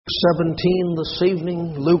17 this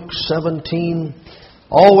evening, Luke 17.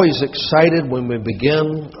 Always excited when we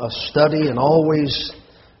begin a study and always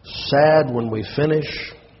sad when we finish.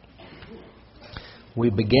 We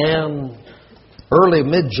began early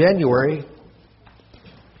mid-January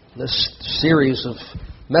this series of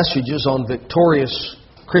messages on victorious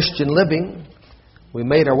Christian living. We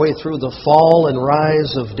made our way through the fall and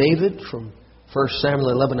rise of David from 1 Samuel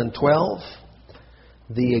 11 and 12.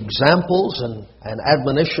 The examples and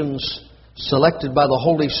admonitions selected by the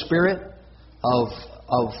Holy Spirit of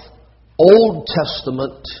Old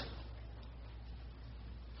Testament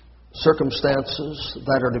circumstances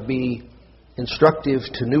that are to be instructive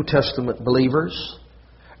to New Testament believers.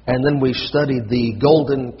 And then we studied the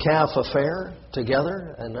golden calf affair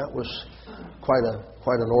together, and that was quite an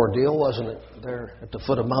ordeal, wasn't it, there at the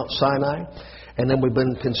foot of Mount Sinai. And then we've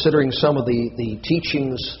been considering some of the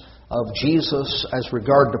teachings of Jesus as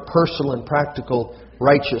regard to personal and practical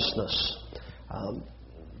righteousness.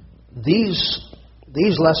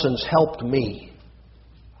 These lessons helped me.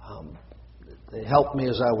 They helped me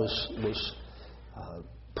as I was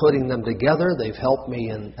putting them together. They've helped me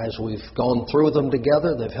as we've gone through them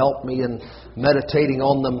together. They've helped me in meditating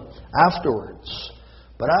on them afterwards.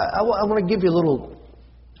 But I want to give you a little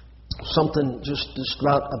something just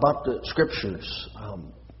about the Scriptures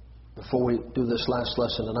before we do this last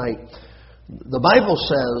lesson tonight. The Bible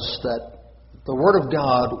says that the Word of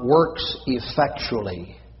God works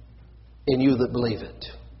effectually in you that believe it.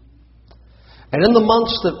 And in the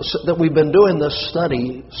months that we've been doing this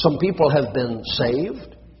study, some people have been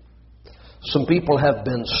saved. Some people have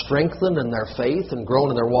been strengthened in their faith and grown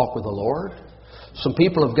in their walk with the Lord. Some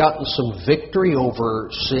people have gotten some victory over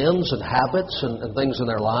sins and habits and things in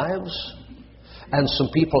their lives. And some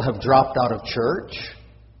people have dropped out of church.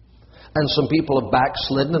 And some people have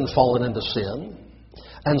backslidden and fallen into sin.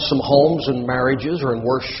 And some homes and marriages are in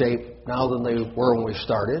worse shape now than they were when we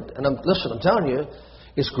started. And I'm telling you,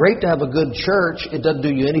 it's great to have a good church. It doesn't do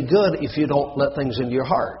you any good if you don't let things into your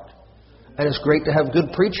heart. And it's great to have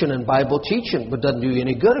good preaching and Bible teaching, but it doesn't do you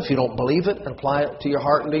any good if you don't believe it and apply it to your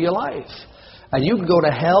heart and to your life. And you can go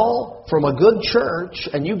to hell from a good church,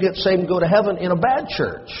 and you get saved and go to heaven in a bad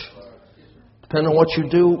church, depending on what you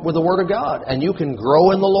do with the Word of God. And you can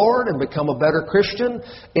grow in the Lord and become a better Christian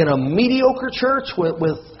in a mediocre church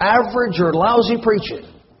with average or lousy preaching.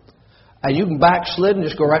 And you can backslid and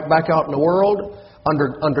just go right back out in the world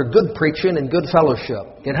under good preaching and good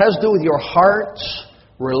fellowship. It has to do with your heart's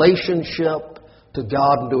relationship to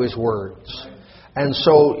God and to His words. And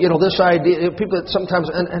so, this idea, people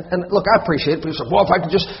sometimes, and look, I appreciate it. People say, well, if I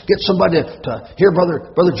could just get somebody to hear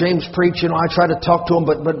Brother James preach, I try to talk to him,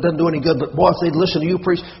 but it doesn't do any good. But boy, if they'd listen to you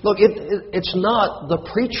preach. Look, it's not the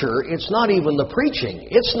preacher. It's not even the preaching.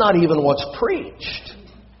 It's not even what's preached.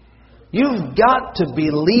 You've got to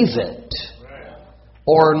believe it.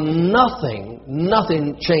 Or nothing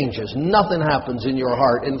changes. Nothing happens in your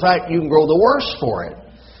heart. In fact, you can grow the worse for it.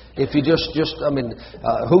 If you he that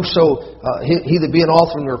being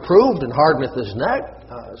often reproved and hardeneth his neck,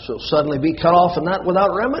 shall suddenly be cut off in that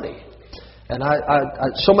without remedy. And I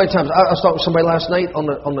so many times, I was talking to somebody last night on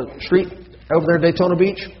the street over there at Daytona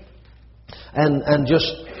Beach, and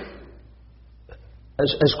just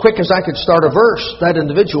as quick as I could start a verse, that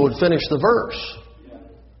individual would finish the verse.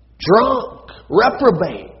 Drunk,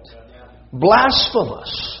 reprobate,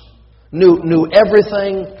 blasphemous. Knew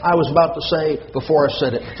everything I was about to say before I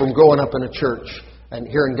said it, from growing up in a church and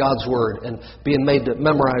hearing God's Word and being made to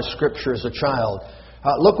memorize Scripture as a child.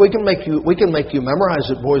 Look, we can make you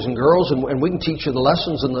memorize it, boys and girls, and we can teach you the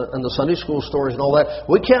lessons and the Sunday school stories and all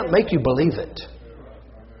that. We can't make you believe it.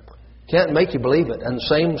 Can't make you believe it. And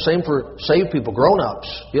same for saved people,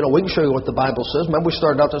 grown-ups. We can show you what the Bible says. Remember, we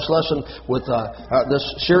started out this lesson with this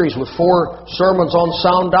series with 4 sermons on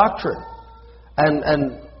sound doctrine,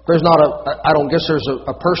 and there's I don't guess there's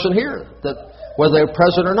a person here that, whether they're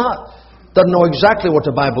present or not, doesn't know exactly what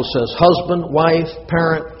the Bible says. Husband, wife,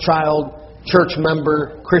 parent, child, church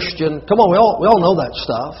member, Christian. Come on, we all know that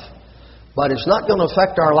stuff. But it's not going to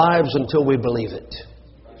affect our lives until we believe it.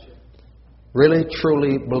 Really,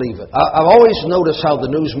 truly believe it. I've always noticed how the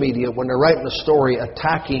news media, when they're writing a story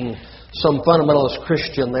attacking some fundamentalist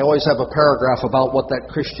Christian, they always have a paragraph about what that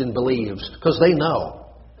Christian believes, because they know.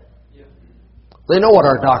 They know what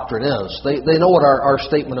our doctrine is. They know what our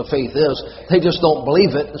statement of faith is. They just don't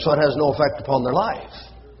believe it, and so it has no effect upon their life.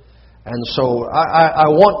 And so I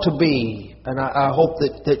want to be, and I hope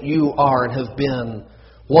that you are and have been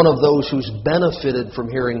one of those who's benefited from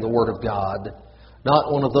hearing the Word of God,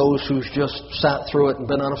 not one of those who's just sat through it and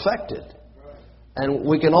been unaffected. And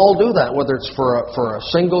we can all do that, whether it's for a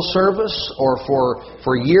single service or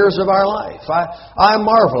for years of our life. I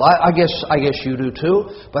marvel. I guess you do too.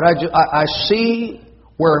 But I see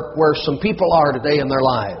where some people are today in their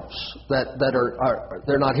lives that are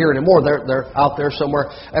they're not here anymore. They're out there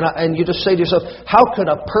somewhere. And you just say to yourself, how could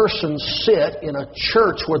a person sit in a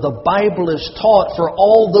church where the Bible is taught for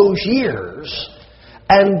all those years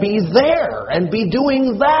and be there, and be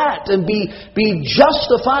doing that, and be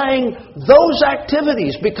justifying those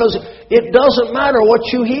activities? Because it doesn't matter what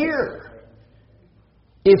you hear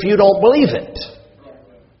if you don't believe it.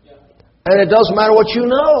 And it doesn't matter what you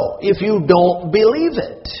know if you don't believe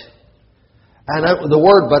it. And the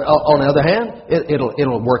Word, but on the other hand,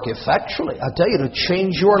 it'll work effectually. I tell you, to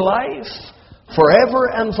change your life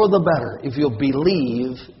forever and for the better if you'll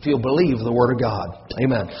believe the Word of God.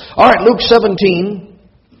 Amen. All right, Luke 17.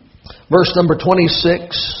 Verse number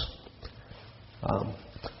 26.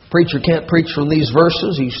 Preacher can't preach from these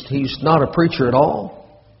verses. He's not a preacher at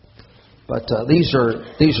all. But these are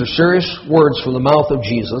serious words from the mouth of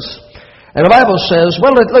Jesus. And the Bible says,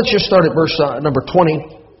 well, let's just start at verse number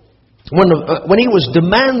 20. When he was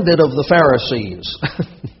demanded of the Pharisees.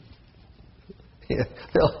 Yeah,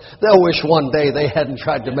 they'll wish one day they hadn't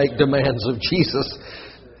tried to make demands of Jesus.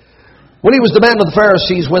 When he was demanded of the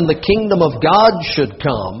Pharisees when the kingdom of God should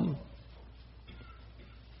come.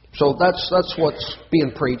 So that's what's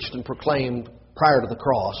being preached and proclaimed prior to the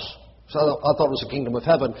cross. So I thought it was the kingdom of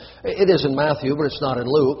heaven. It is in Matthew, but it's not in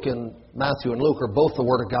Luke. And Matthew and Luke are both the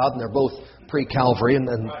Word of God, and they're both pre-Calvary, and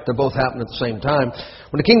they're both happening at the same time.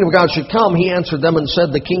 When the kingdom of God should come, he answered them and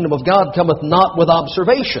said, the kingdom of God cometh not with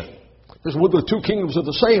observation. Because, well, the two kingdoms are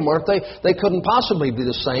the same, aren't they? They couldn't possibly be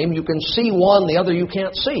the same. You can see one, the other you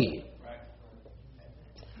can't see.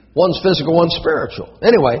 One's physical, one's spiritual.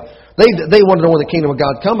 Anyway, they wanted to know when the kingdom of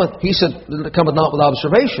God cometh. He said, it cometh not with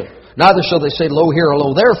observation. Neither shall they say, lo here or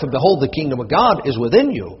lo there, for behold, the kingdom of God is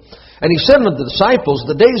within you. And he said unto the disciples,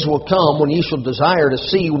 the days will come when ye shall desire to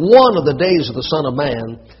see one of the days of the Son of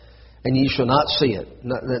Man, and ye shall not see it.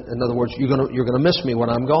 In other words, you're going to miss me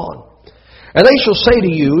when I'm gone. And they shall say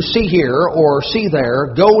to you, see here, or see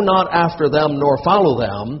there, go not after them, nor follow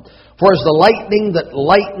them. For as the lightning that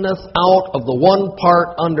lighteneth out of the one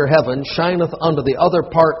part under heaven shineth unto the other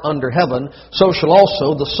part under heaven, so shall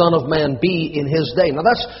also the Son of Man be in his day. Now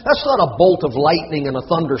that's not a bolt of lightning and a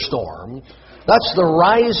thunderstorm. That's the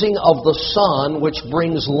rising of the sun which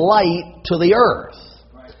brings light to the earth.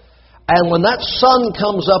 And when that sun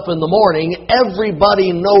comes up in the morning, everybody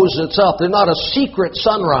knows it's up. There's not a secret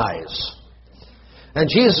sunrise. And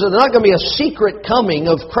Jesus said, there's not going to be a secret coming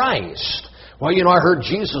of Christ. Well, I heard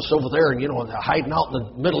Jesus over there and, hiding out in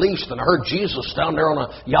the Middle East, and I heard Jesus down there on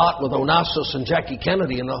a yacht with Onassis and Jackie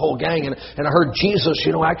Kennedy and the whole gang, and I heard Jesus,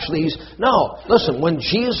 actually he's... No, listen, when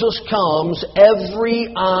Jesus comes,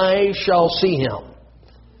 every eye shall see Him.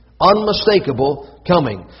 Unmistakable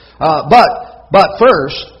coming. But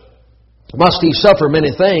first, must He suffer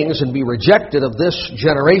many things and be rejected of this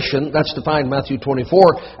generation. That's defined in Matthew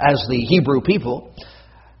 24 as the Hebrew people.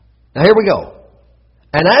 Now here we go.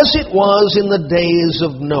 And as it was in the days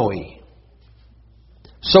of Noe,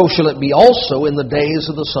 so shall it be also in the days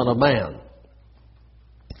of the Son of Man.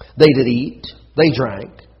 They did eat, they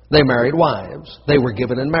drank, they married wives, they were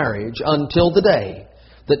given in marriage, until the day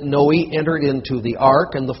that Noe entered into the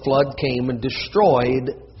ark, and the flood came and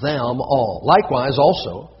destroyed them all. Likewise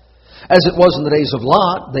also, as it was in the days of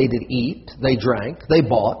Lot, they did eat, they drank, they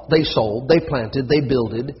bought, they sold, they planted, they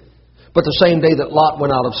builded. But the same day that Lot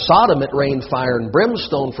went out of Sodom, it rained fire and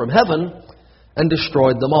brimstone from heaven and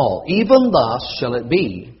destroyed them all. Even thus shall it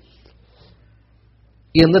be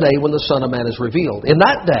in the day when the Son of Man is revealed. In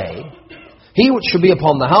that day, he which shall be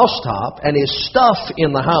upon the housetop, and his stuff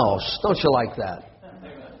in the house. Don't you like that?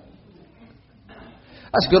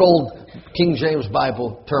 That's good old King James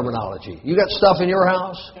Bible terminology. You got stuff in your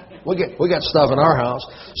house? We got stuff in our house.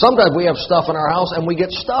 Sometimes we have stuff in our house, and we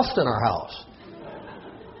get stuffed in our house.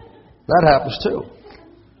 That happens too.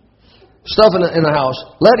 Stuff in the house.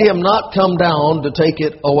 Let him not come down to take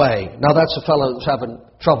it away. Now that's a fellow that's having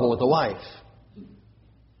trouble with the wife.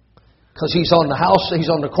 Because he's on the house,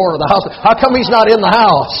 he's on the corner of the house. How come he's not in the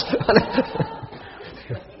house?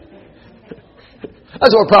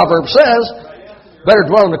 That's what Proverbs says. Better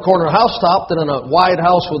dwell in the corner of a housetop than in a wide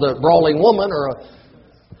house with a brawling woman, or a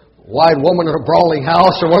wide woman in a brawling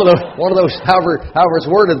house, or one of those however it's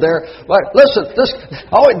worded there. But listen,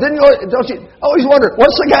 don't you always wonder,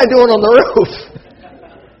 what's the guy doing on the roof?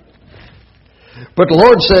 But the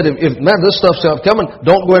Lord said, if man, this stuff's coming,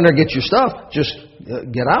 don't go in there and get your stuff. Just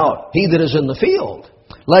get out. He that is in the field,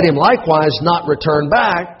 let him likewise not return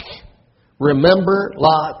back. Remember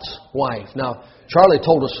Lot's wife. Now, Charlie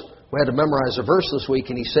told us we had to memorize a verse this week,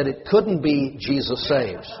 and he said it couldn't be Jesus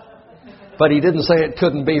saves. But he didn't say it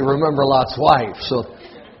couldn't be Remember Lot's wife. So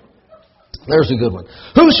there's a good one.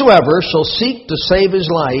 Whosoever shall seek to save his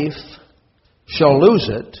life shall lose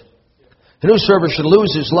it, and whosoever shall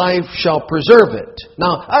lose his life shall preserve it.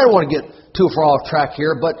 Now, I don't want to get too far off track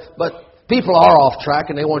here, but people are off track,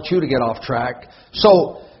 and they want you to get off track.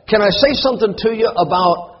 So, can I say something to you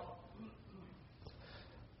about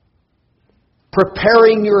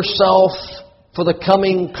preparing yourself for the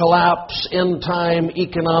coming collapse, end time,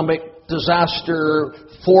 economic disaster,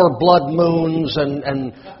 4 blood moons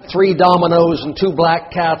and 3 dominoes and 2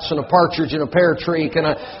 black cats and a partridge in a pear tree? Can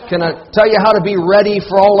I tell you how to be ready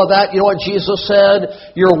for all of that? You know what Jesus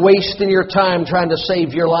said? You're wasting your time trying to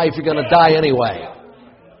save your life. You're going to die anyway.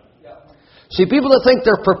 See, people that think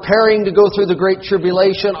they're preparing to go through the Great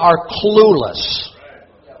Tribulation are clueless.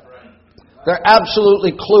 They're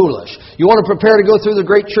absolutely clueless. You want to prepare to go through the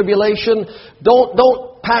Great Tribulation?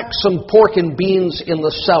 Don't pack some pork and beans in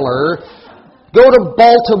the cellar. Go to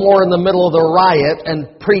Baltimore in the middle of the riot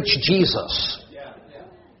and preach Jesus.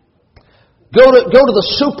 Go to the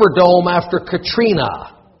Superdome after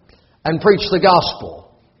Katrina and preach the gospel.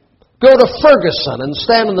 Go to Ferguson and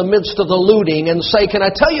stand in the midst of the looting and say, can I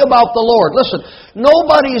tell you about the Lord? Listen,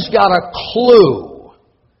 nobody's got a clue,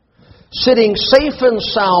 sitting safe and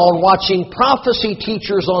sound watching prophecy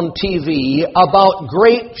teachers on TV about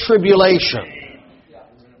great tribulation.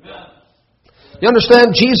 You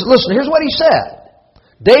understand? Jesus, listen, here's what he said.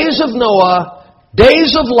 Days of Noah,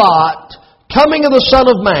 days of Lot, coming of the Son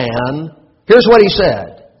of Man. Here's what he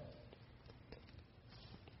said.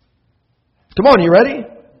 Come on, you ready?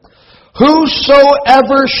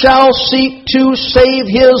 Whosoever shall seek to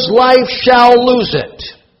save his life shall lose it.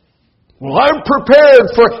 Well, I'm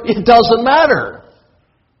prepared for... It doesn't matter.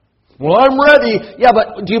 Well, I'm ready. Yeah,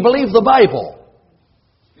 but do you believe the Bible?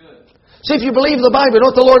 Good. See, if you believe the Bible, you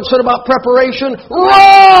know what the Lord said about preparation?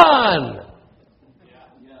 Run!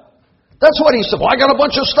 Yeah. That's what He said. Well, I got a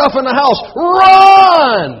bunch of stuff in the house.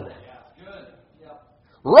 Run! Yeah. Good. Yeah.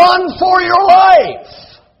 Run for your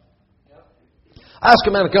life! I asked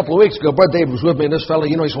a man a couple of weeks ago. Brother David was with me, and this fellow,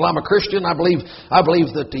 he said, well, I'm a Christian. I believe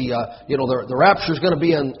that the rapture is going to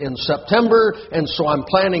be in September, and so I'm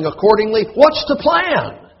planning accordingly. What's the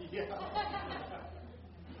plan?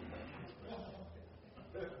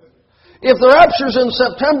 If the rapture's in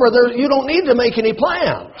September, you don't need to make any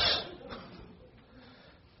plans.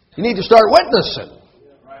 You need to start witnessing.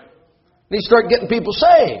 You need to start getting people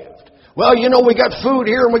saved. Well, we got food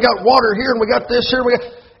here, and we got water here, and we got this here.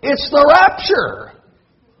 It's the rapture.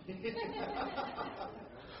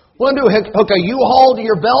 Well, hook a U-Haul to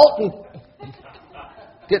your belt and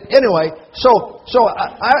anyway. So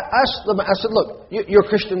I asked them. I said, "Look, you're a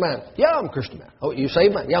Christian man." "Yeah, I'm a Christian man." "Oh, you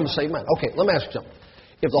saved man?" "Yeah, I'm a saved man." "Okay, let me ask you something.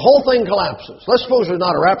 If the whole thing collapses, let's suppose there's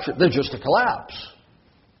not a rapture. There's just a collapse.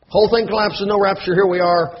 Whole thing collapses, no rapture. Here we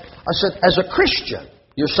are. I said, as a Christian,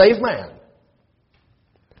 you're a saved man.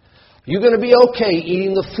 You're going to be okay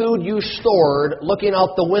eating the food you stored, looking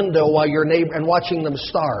out the window while your neighbor and watching them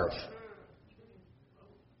starve.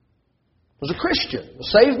 As a Christian, a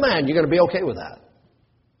saved man, you're going to be okay with that.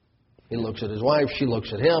 He looks at his wife, she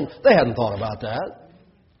looks at him. They hadn't thought about that.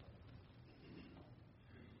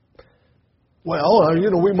 Well,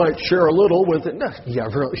 we might share a little with it. No, yeah,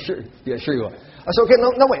 really, sure. Yeah, sure you will. I said, okay,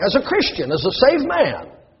 no, wait. As a Christian, as a saved man,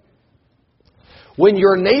 when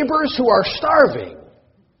your neighbors who are starving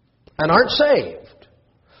and aren't saved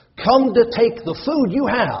come to take the food you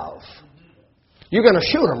have, you're going to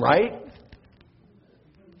shoot them, right?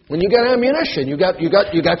 When you got ammunition, you got your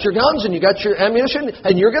guns and you got your ammunition,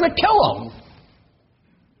 and you're going to kill them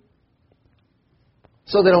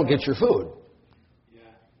so they don't get your food.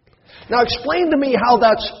 Now explain to me how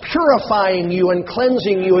that's purifying you and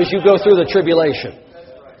cleansing you as you go through the tribulation.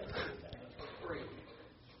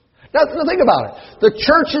 Now think about it. The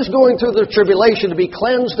church is going through the tribulation to be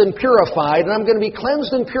cleansed and purified, and I'm going to be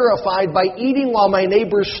cleansed and purified by eating while my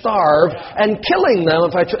neighbors starve and killing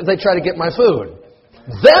them if they try to get my food.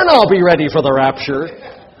 Then I'll be ready for the rapture.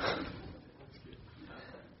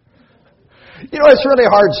 It's really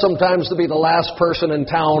hard sometimes to be the last person in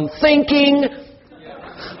town thinking.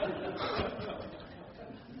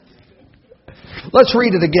 Let's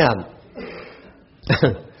read it again.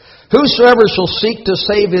 Whosoever shall seek to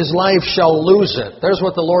save his life shall lose it. There's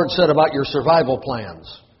what the Lord said about your survival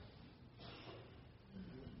plans.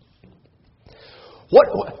 What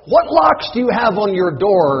locks do you have on your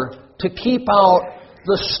door to keep out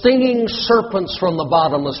the stinging serpents from the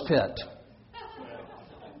bottomless pit?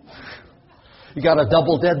 You got a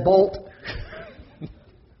double deadbolt?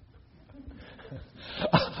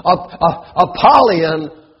 Apollyon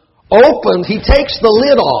opened, he takes the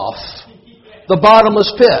lid off the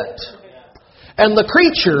bottomless pit. And the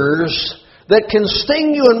creatures that can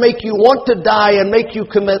sting you and make you want to die and make you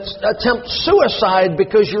attempt suicide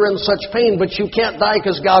because you're in such pain, but you can't die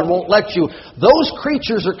because God won't let you. Those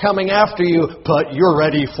creatures are coming after you, but you're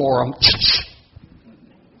ready for them.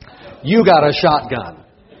 You got a shotgun.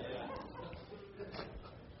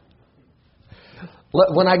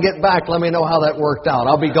 When I get back, let me know how that worked out.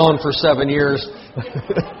 I'll be gone for 7 years.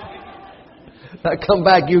 I come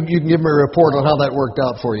back, you can give me a report on how that worked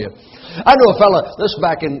out for you. I know a fella, this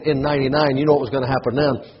back in 99, you know what was going to happen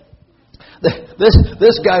then.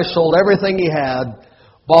 This guy sold everything he had,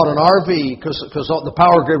 bought an RV, because the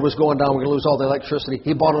power grid was going down, we're going to lose all the electricity.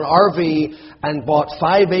 He bought an RV and bought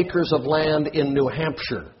 5 acres of land in New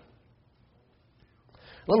Hampshire.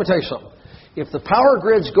 Let me tell you something. If the power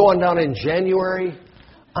grid's going down in January,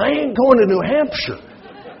 I ain't going to New Hampshire.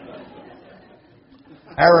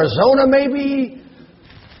 Arizona maybe,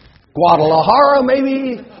 Guadalajara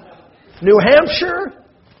maybe, New Hampshire.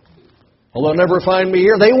 Well, they'll never find me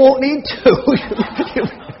here. They won't need to.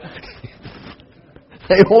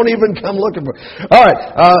 They won't even come looking for it. All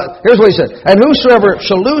right, here's what he said. And whosoever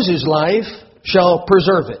shall lose his life shall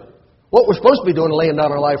preserve it. What we're supposed to be doing is laying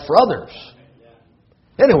down our life for others.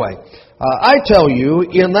 Anyway, I tell you,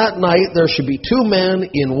 in that night there should be 2 men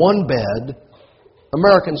in one bed.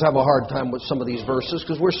 Americans have a hard time with some of these verses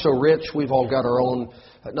because we're so rich. We've all got our own,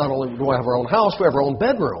 not only do we have our own house, we have our own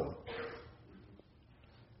bedroom.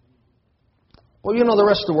 Well, you know, the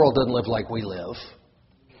rest of the world doesn't live like we live.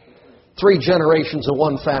 3 generations of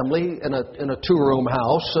one family in a 2-room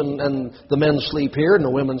house, and the men sleep here and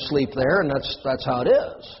the women sleep there, and that's how it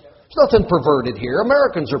is. There's nothing perverted here.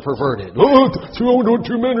 Americans are perverted. Oh,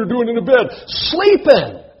 2 men are doing in a bed.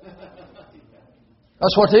 Sleeping.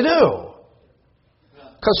 That's what they do.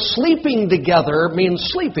 Because sleeping together means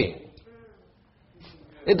sleeping.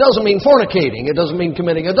 It doesn't mean fornicating. It doesn't mean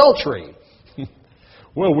committing adultery.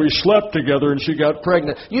 Well, we slept together and she got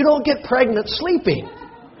pregnant. You don't get pregnant sleeping.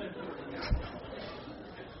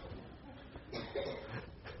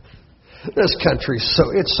 This country's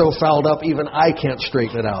it's so fouled up, even I can't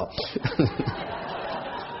straighten it out.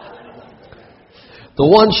 The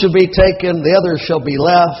one shall be taken, the other shall be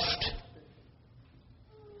left.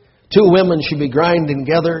 2 women should be grinding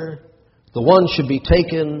together. The one should be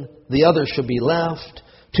taken, the other should be left.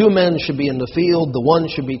 2 men should be in the field, the one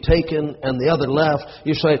should be taken, and the other left.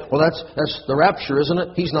 You say, well, that's the rapture, isn't it?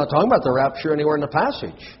 He's not talking about the rapture anywhere in the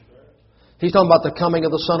passage. He's talking about the coming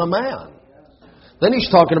of the Son of Man. Then he's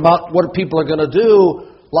talking about what people are going to do,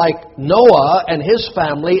 like Noah and his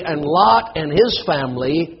family and Lot and his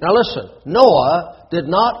family. Now listen, Noah did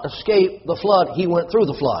not escape the flood. He went through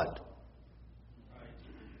the flood.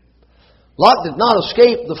 Lot did not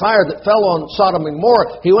escape the fire that fell on Sodom and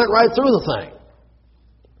Gomorrah. He went right through the thing.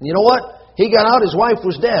 And you know what? He got out, his wife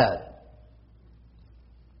was dead.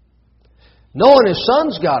 Noah and his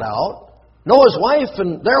sons got out. Noah's wife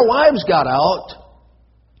and their wives got out.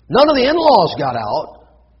 None of the in-laws got out.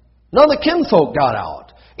 None of the kinfolk got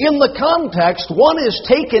out. In the context, one is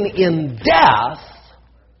taken in death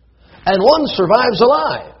and one survives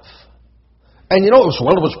alive. And you know, it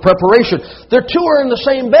was preparation. The 2 are in the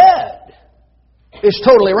same bed. It's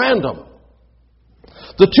totally random.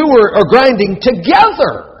 The 2 are grinding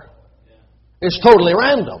together. It's totally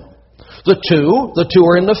random. The two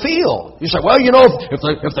are in the field. You say, well, you know,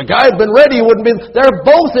 if the guy had been ready, he wouldn't be. They're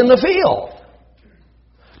both in the field.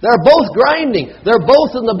 They're both grinding. They're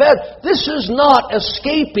both in the bed. This is not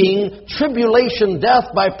escaping tribulation,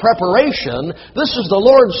 death by preparation. This is the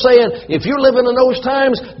Lord saying, if you're living in those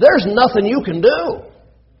times, there's nothing you can do.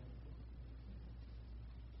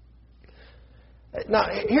 Now,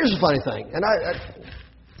 here's the funny thing, and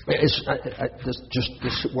this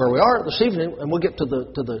is where we are this evening, and we'll get to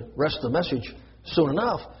the rest of the message soon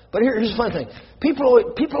enough. But here's the funny thing: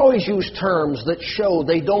 people always use terms that show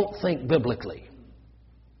they don't think biblically.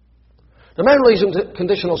 The man who believes in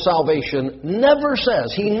conditional salvation never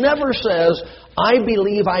says, I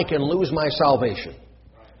believe I can lose my salvation.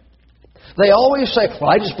 They always say, well,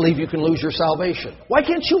 I just believe you can lose your salvation. Why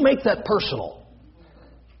can't you make that personal?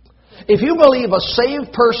 If you believe a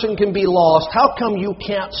saved person can be lost, how come you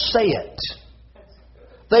can't say it?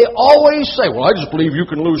 They always say, well, I just believe you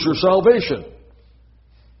can lose your salvation.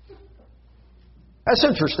 That's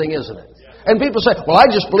interesting, isn't it? And people say, well, I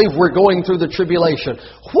just believe we're going through the tribulation.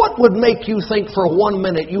 What would make you think for 1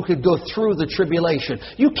 minute you could go through the tribulation?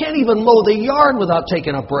 You can't even mow the yard without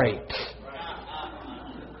taking a break.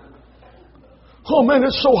 Oh, man,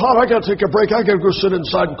 it's so hot, I got to take a break. I got to go sit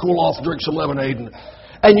inside and cool off and drink some lemonade.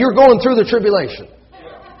 And you're going through the tribulation.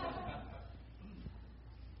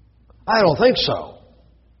 I don't think so.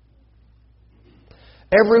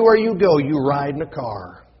 Everywhere you go, you ride in a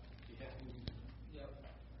car.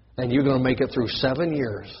 And you're going to make it through 7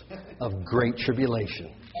 years of great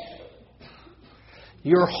tribulation.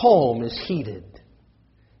 Your home is heated.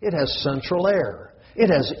 It has central air. It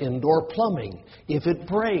has indoor plumbing. If it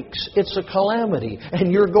breaks, it's a calamity.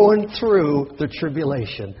 And you're going through the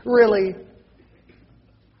tribulation. Really?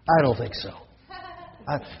 I don't think so.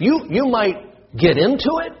 You might get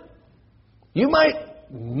into it. You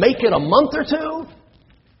might make it a month or two.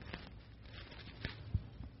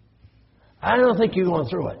 I don't think you're going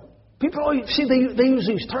through it. People, see, they use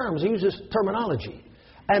these terms. They use this terminology.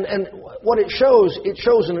 And what it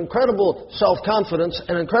shows an incredible self-confidence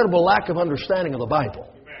and incredible lack of understanding of the Bible.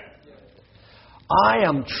 I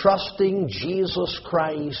am trusting Jesus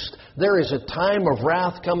Christ. There is a time of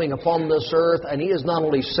wrath coming upon this earth, and He has not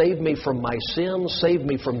only saved me from my sins, saved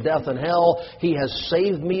me from death and hell, He has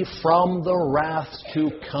saved me from the wrath to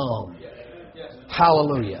come.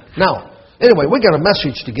 Hallelujah. Now, anyway, we got a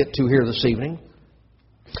message to get to here this evening.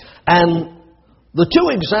 And the two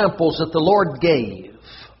examples that the Lord gave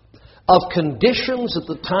of conditions at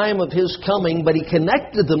the time of His coming, but He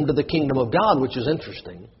connected them to the kingdom of God, which is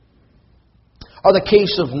interesting, are the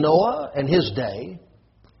case of Noah and his day,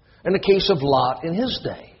 and the case of Lot in his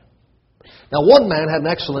day. Now, one man had an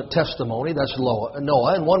excellent testimony, that's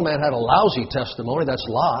Noah, and one man had a lousy testimony, that's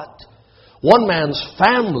Lot. One man's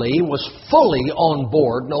family was fully on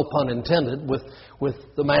board, no pun intended, with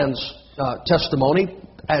the man's testimony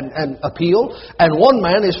and appeal. And one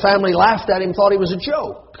man, his family laughed at him, thought he was a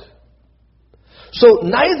joke. So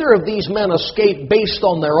neither of these men escaped based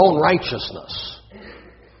on their own righteousness.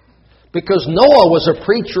 Because Noah was a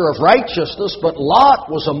preacher of righteousness, but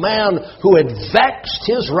Lot was a man who had vexed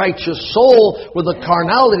his righteous soul with the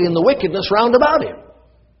carnality and the wickedness round about him.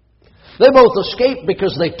 They both escaped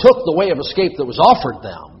because they took the way of escape that was offered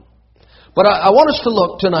them. But I want us to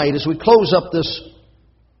look tonight as we close up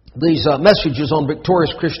these messages on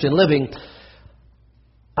victorious Christian living.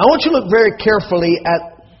 I want you to look very carefully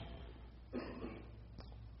at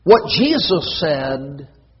what Jesus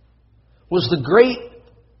said was the great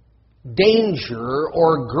danger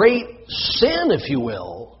or great sin, if you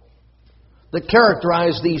will, that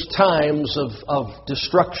characterized these times of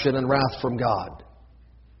destruction and wrath from God.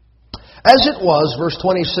 As it was, verse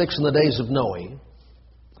 26, in the days of Noah,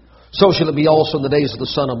 so shall it be also in the days of the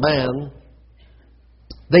Son of Man.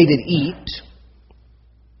 They did eat.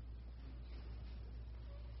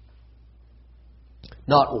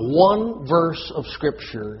 Not one verse of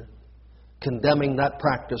Scripture condemning that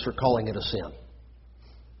practice or calling it a sin.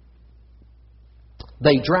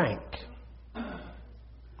 They drank.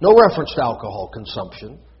 No reference to alcohol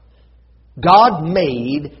consumption. God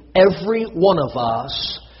made every one of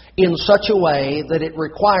us in such a way that it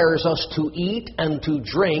requires us to eat and to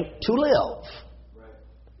drink to live.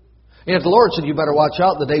 And if the Lord said, you better watch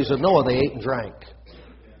out, in the days of Noah, they ate and drank.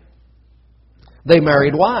 They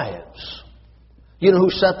married wives. You know who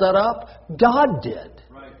set that up? God did.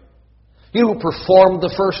 You know who performed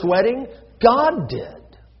the first wedding? God did.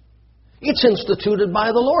 It's instituted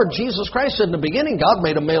by the Lord. Jesus Christ said in the beginning, God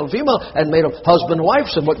made a male and female and made a husband and wife.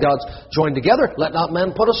 Said what God's joined together, let not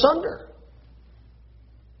men put asunder.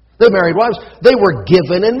 They married wives. They were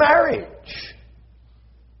given in marriage.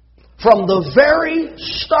 From the very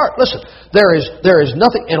start. Listen, there is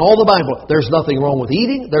nothing in all the Bible. There's nothing wrong with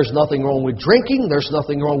eating. There's nothing wrong with drinking. There's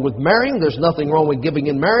nothing wrong with marrying. There's nothing wrong with giving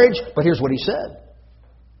in marriage. But here's what He said.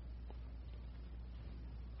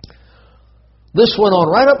 This went on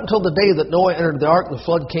right up until the day that Noah entered the ark, and the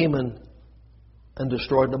flood came and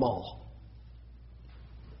destroyed them all.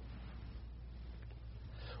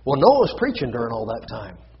 Well, Noah was preaching during all that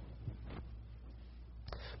time.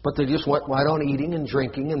 But they just went right on eating and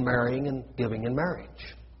drinking and marrying and giving in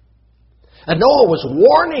marriage. And Noah was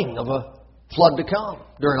warning of a flood to come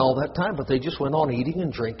during all that time, but they just went on eating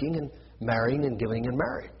and drinking and marrying and giving in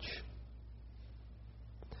marriage.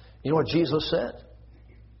 You know what Jesus said?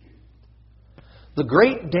 The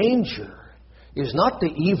great danger is not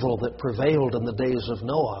the evil that prevailed in the days of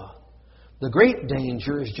Noah. The great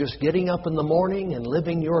danger is just getting up in the morning and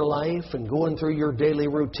living your life and going through your daily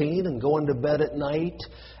routine and going to bed at night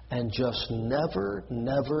and just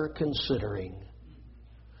never considering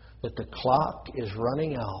that the clock is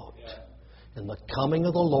running out and the coming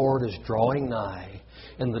of the Lord is drawing nigh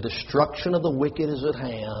and the destruction of the wicked is at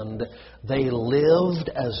hand. They lived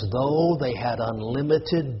as though they had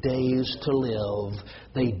unlimited days to live.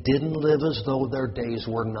 They didn't live as though their days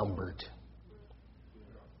were numbered.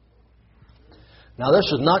 Now, this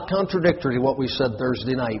is not contradictory to what we said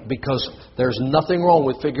Thursday night, because there's nothing wrong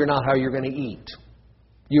with figuring out how you're going to eat.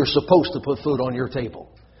 You're supposed to put food on your table.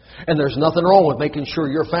 And there's nothing wrong with making sure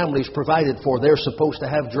your family's provided for. They're supposed to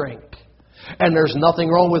have drink. And there's nothing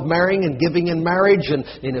wrong with marrying and giving in marriage. And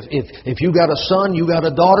if you got a son, you got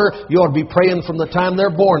a daughter, you ought to be praying from the time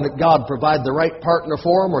they're born that God provide the right partner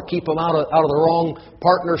for them or keep them out of the wrong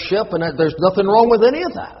partnership. And there's nothing wrong with any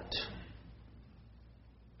of that.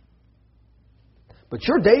 But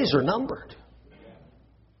your days are numbered.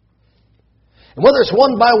 And whether it's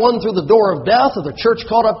one by one through the door of death, or the church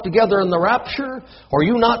caught up together in the rapture, or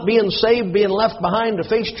you not being saved, being left behind to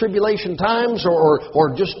face tribulation times,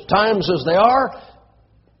 or just times as they are,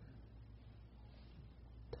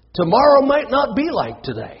 tomorrow might not be like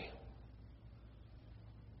today.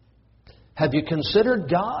 Have you considered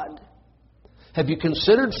God? Have you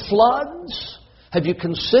considered floods? Have you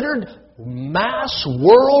considered mass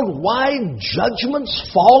worldwide judgments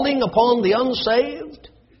falling upon the unsaved?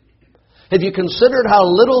 Have you considered how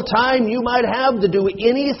little time you might have to do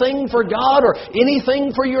anything for God or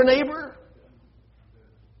anything for your neighbor?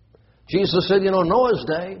 Jesus said, Noah's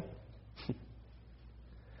day,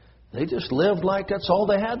 they just lived like that's all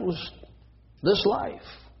they had was this life.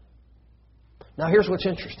 Now here's what's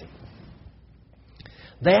interesting.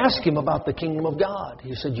 They asked him about the kingdom of God.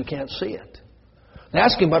 He said, you can't see it. They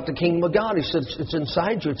asked him about the kingdom of God. He said, it's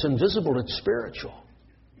inside you, it's invisible, it's spiritual.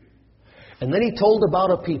 And then he told about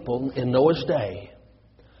a people in Noah's day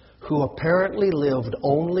who apparently lived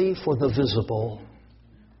only for the visible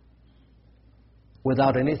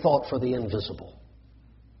without any thought for the invisible.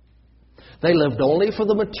 They lived only for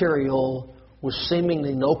the material with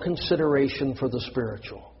seemingly no consideration for the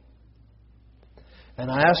spiritual. And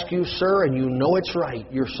I ask you, sir, and you know it's right,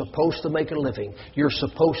 you're supposed to make a living. You're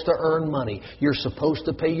supposed to earn money. You're supposed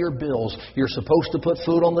to pay your bills. You're supposed to put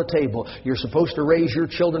food on the table. You're supposed to raise your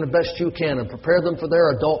children the best you can and prepare them for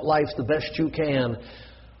their adult life the best you can.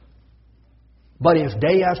 But if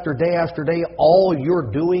day after day after day all you're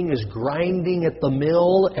doing is grinding at the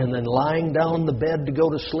mill and then lying down in the bed to go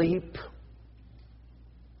to sleep,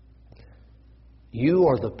 you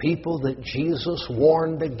are the people that Jesus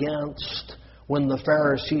warned against when the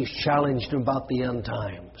Pharisees challenged him about the end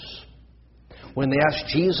times. When they asked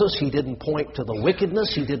Jesus, he didn't point to the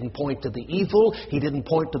wickedness, he didn't point to the evil, he didn't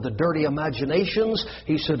point to the dirty imaginations.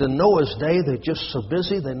 He said, in Noah's day, they're just so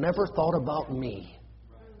busy, they never thought about me.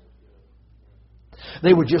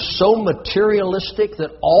 They were just so materialistic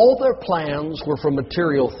that all their plans were for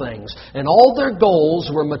material things. And all their goals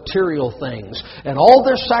were material things. And all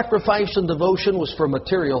their sacrifice and devotion was for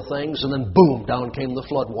material things. And then boom, down came the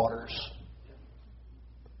floodwaters.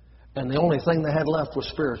 And the only thing they had left was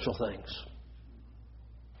spiritual things.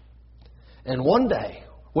 And one day,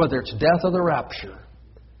 whether it's death or the rapture,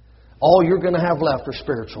 all you're going to have left are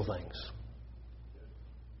spiritual things.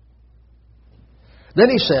 Then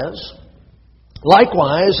he says,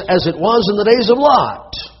 likewise, as it was in the days of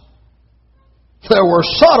Lot, there were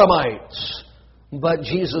sodomites. But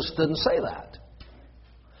Jesus didn't say that.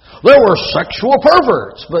 There were sexual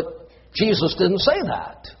perverts. But Jesus didn't say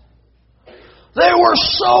that. They were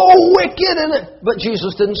so wicked, but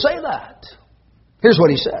Jesus didn't say that. Here's what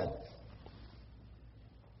he said.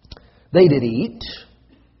 They did eat,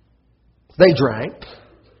 they drank,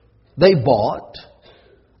 they bought,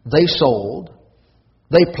 they sold,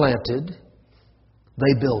 they planted,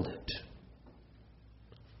 they builded.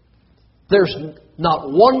 There's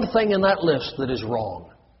not one thing in that list that is wrong.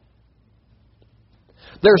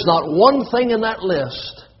 There's not one thing in that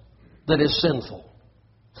list that is sinful.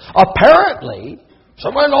 Apparently,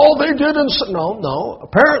 they did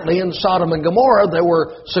apparently in Sodom and Gomorrah there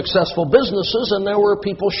were successful businesses and there were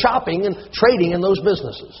people shopping and trading in those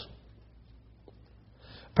businesses.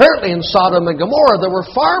 Apparently in Sodom and Gomorrah there were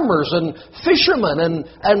farmers and fishermen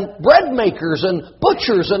and bread makers and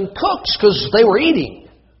butchers and cooks because they were eating.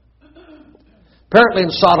 Apparently in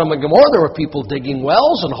Sodom and Gomorrah there were people digging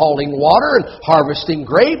wells and hauling water and harvesting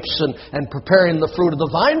grapes and preparing the fruit of the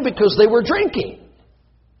vine because they were drinking.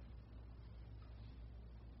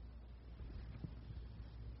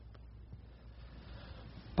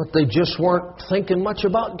 But they just weren't thinking much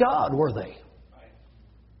about God, were they?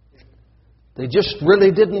 They just really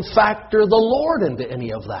didn't factor the Lord into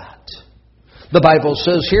any of that. The Bible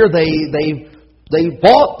says here they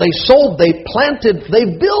bought, they sold, they planted,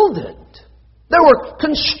 they builded. There were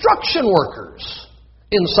construction workers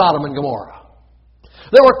in Sodom and Gomorrah.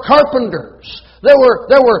 There were carpenters. There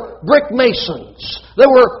were brick masons. There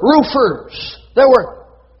were roofers.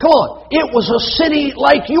 Come on, it was a city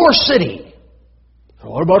like your city.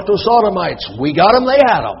 What about the Sodomites? We got them, they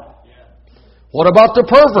had them. What about the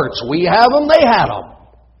perverts? We have them, they had them.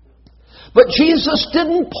 But Jesus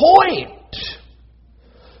didn't point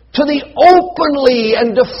to the openly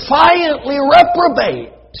and defiantly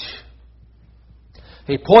reprobate.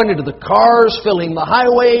 He pointed to the cars filling the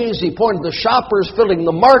highways. He pointed to the shoppers filling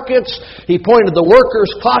the markets. He pointed to the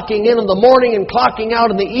workers clocking in the morning and clocking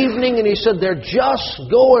out in the evening. And he said they're just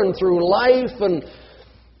going through life, and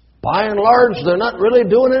by and large, they're not really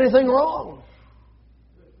doing anything wrong.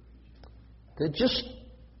 They just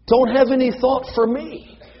don't have any thought for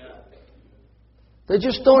me. They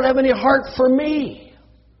just don't have any heart for me.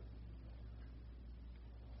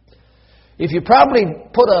 If you probably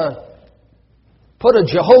put a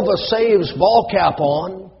Jehovah Saves ball cap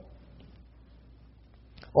on,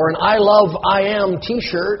 or an I Love I Am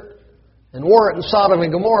t-shirt, and wore it in Sodom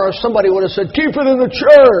and Gomorrah, somebody would have said, keep it in the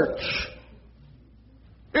church.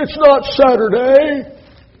 It's not Saturday.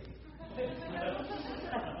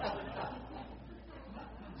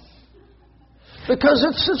 Because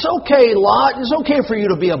it's okay, Lot. It's okay for you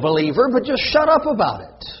to be a believer, but just shut up about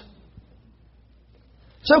it.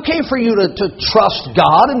 It's okay for you to trust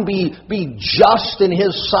God and be just in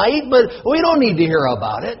His sight, but we don't need to hear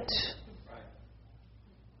about it.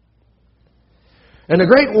 And a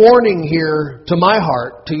great warning here to my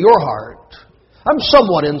heart, to your heart. I'm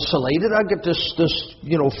somewhat insulated. I get this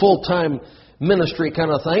full-time ministry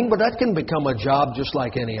kind of thing, but that can become a job just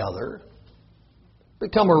like any other.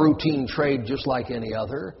 Become a routine trade just like any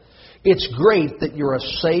other. It's great that you're a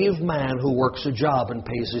saved man who works a job and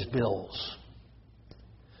pays his bills.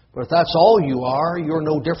 But if that's all you are, you're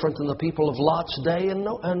no different than the people of Lot's day and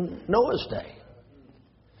Noah's day.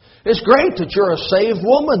 It's great that you're a saved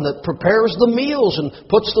woman that prepares the meals and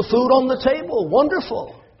puts the food on the table.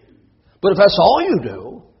 Wonderful. But if that's all you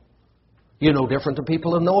do, you're no different than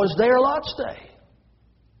people in Noah's day or Lot's day.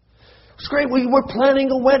 It's great. We're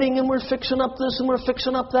planning a wedding and we're fixing up this and we're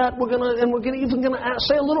fixing up that. We're even going to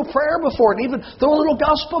say a little prayer before it. Even throw a little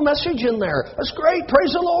gospel message in there. That's great.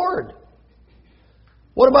 Praise the Lord.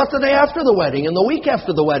 What about the day after the wedding, and the week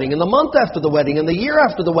after the wedding, and the month after the wedding, and the year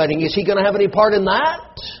after the wedding? Is he going to have any part in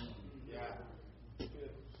that?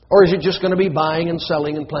 Or is it just going to be buying and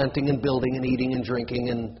selling and planting and building and eating and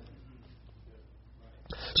drinking?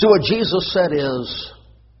 So what Jesus said is,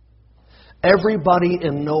 everybody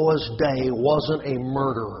in Noah's day wasn't a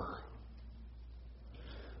murderer.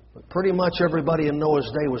 But pretty much everybody in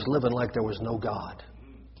Noah's day was living like there was no God.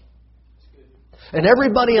 And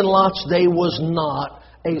everybody in Lot's day was not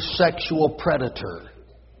a sexual predator.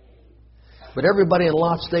 But everybody in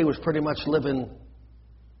Lot's day was pretty much living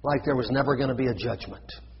like there was never going to be a judgment.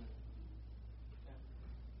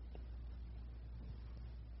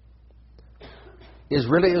 It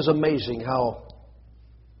really is amazing how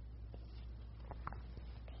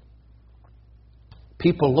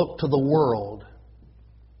people look to the world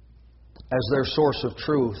as their source of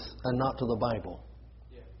truth and not to the Bible.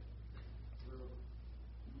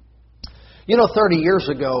 30 years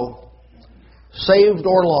ago, saved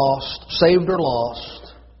or lost,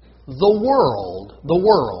 the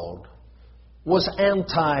world was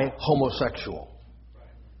anti-homosexual.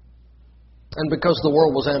 And because the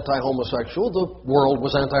world was anti-homosexual, the world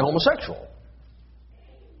was anti-homosexual.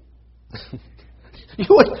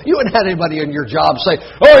 You wouldn't have anybody in your job say,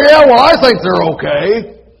 oh yeah, well I think they're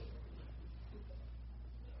okay.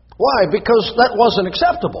 Why? Because that wasn't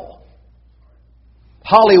acceptable.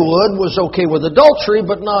 Hollywood was okay with adultery,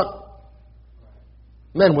 but not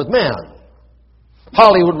men with men.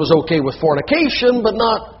 Hollywood was okay with fornication, but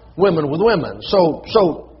not women with women. So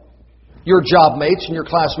your job mates and your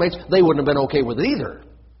classmates, they wouldn't have been okay with it either.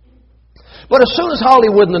 But as soon as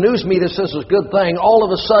Hollywood and the news media says it's a good thing, all of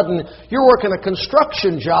a sudden you're working a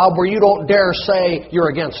construction job where you don't dare say you're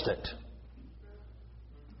against it.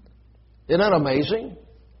 Isn't that amazing?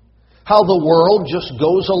 How the world just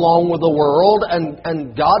goes along with the world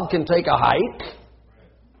and God can take a hike.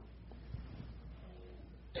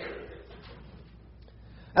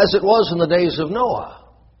 As it was in the days of Noah.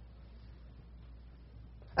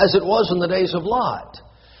 As it was in the days of Lot.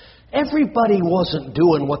 Everybody wasn't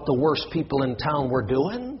doing what the worst people in town were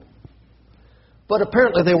doing. But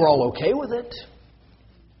apparently they were all okay with it.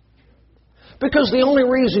 Because the only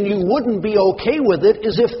reason you wouldn't be okay with it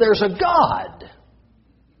is if there's a God.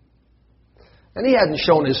 And He hadn't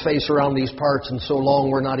shown His face around these parts in so long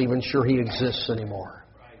we're not even sure He exists anymore.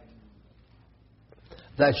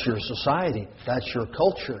 That's your society. That's your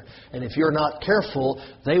culture. And if you're not careful,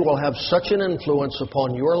 they will have such an influence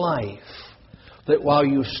upon your life that while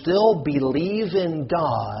you still believe in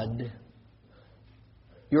God,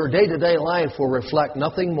 your day-to-day life will reflect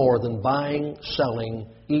nothing more than buying, selling,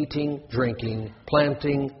 eating, drinking,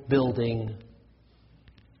 planting, building.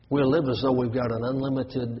 We'll live as though we've got an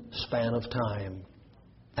unlimited span of time,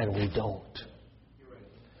 and we don't.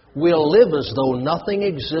 We'll live as though nothing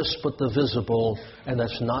exists but the visible, and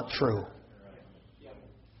that's not true.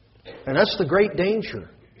 And that's the great danger,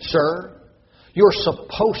 sir. You're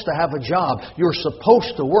supposed to have a job. You're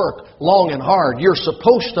supposed to work long and hard. You're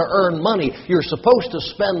supposed to earn money. You're supposed to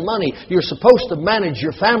spend money. You're supposed to manage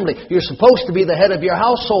your family. You're supposed to be the head of your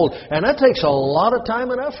household. And that takes a lot of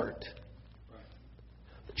time and effort.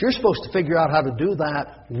 But you're supposed to figure out how to do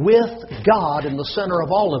that with God in the center of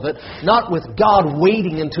all of it, not with God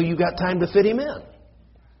waiting until you got time to fit Him in.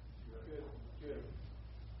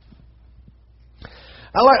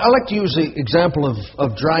 I like to use the example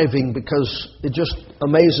of driving because it just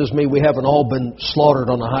amazes me we haven't all been slaughtered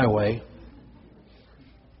on the highway.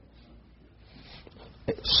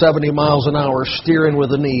 70 miles an hour, steering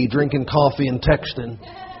with a knee, drinking coffee and texting.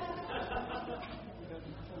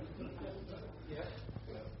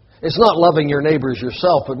 It's not loving your neighbors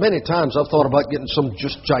yourself, but many times I've thought about getting some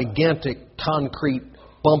just gigantic concrete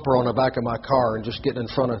bumper on the back of my car and just getting in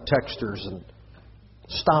front of texters and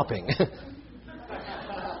stopping.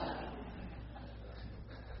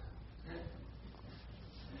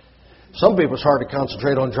 Some people, it's hard to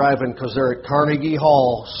concentrate on driving because they're at Carnegie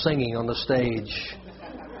Hall singing on the stage.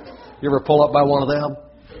 You ever pull up by one of them?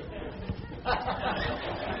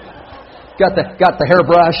 Got the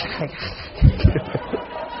hairbrush.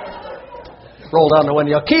 Roll down the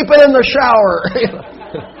window. Keep it in the shower.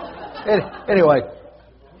 Anyway,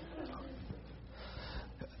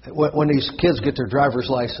 when these kids get their driver's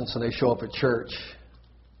license and they show up at church,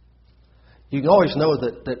 you can always know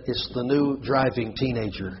that it's the new driving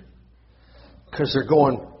teenager. Because they're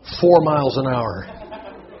going 4 miles an hour.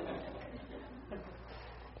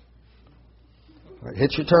 Right,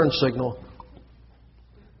 hit your turn signal.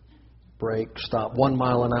 Brake, stop. 1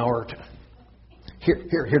 mile an hour. Here,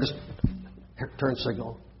 turn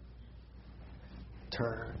signal.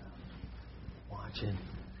 Turn. Watch it.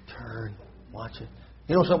 Turn. Watch it.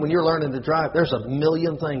 You know something? When you're learning to drive, there's a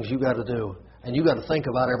million things you got to do. And you got to think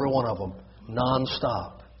about every one of them.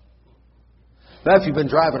 Non-stop. But if you've been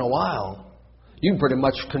driving a while, you can pretty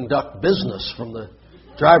much conduct business from the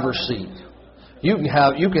driver's seat. You can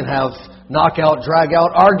have knockout,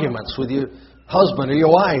 drag-out arguments with your husband or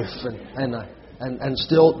your wife and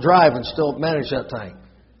still drive and still manage that thing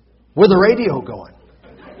with the radio going.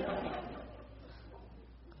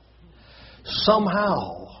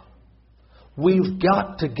 Somehow, we've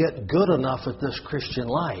got to get good enough at this Christian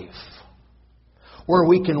life where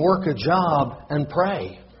we can work a job and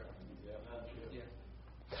pray.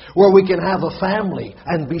 Where we can have a family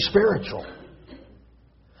and be spiritual.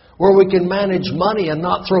 Where we can manage money and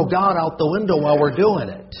not throw God out the window while we're doing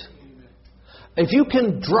it. If you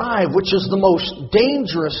can drive, which is the most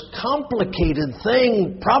dangerous, complicated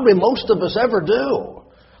thing probably most of us ever do.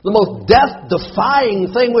 The most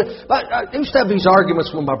death-defying thing. I used to have these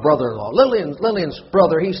arguments with my brother-in-law. Lillian's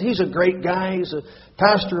brother, he's a great guy. He's a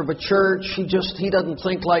pastor of a church. He doesn't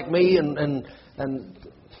think like me and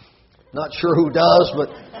not sure who does, but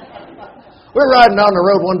we're riding down the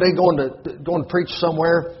road one day going to preach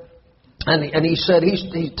somewhere, and he said he's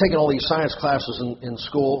taking all these science classes in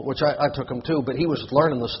school, which I took him too, but he was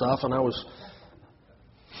learning the stuff, and I was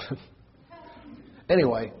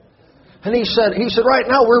anyway. And he said right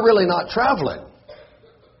now we're really not traveling.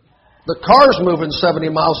 The car's moving 70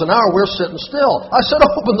 miles an hour, we're sitting still. I said,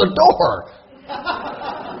 open the door.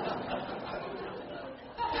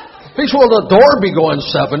 He said, well, the door would be going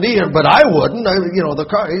 70, but I wouldn't. The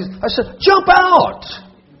car. I said, jump out.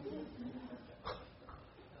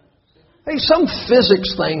 Hey, some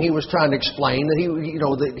physics thing he was trying to explain that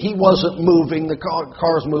he wasn't moving, the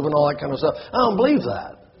car's moving, all that kind of stuff. I don't believe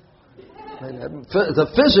that. The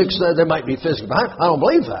physics, there might be physics behind it. I don't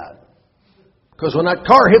believe that. Because when that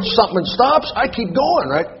car hits something and stops, I keep going,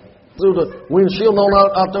 right? Through the windshield and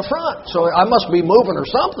out the front. So I must be moving or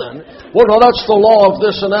something. Well, no, that's the law of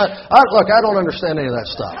this and that. Look, I don't understand any of that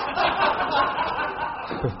stuff.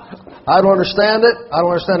 I don't understand it. I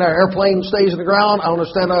don't understand how an airplane stays in the ground. I don't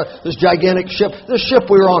understand this gigantic ship. This ship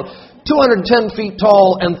we were on, 210 feet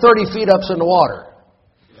tall and 30 feet up in the water.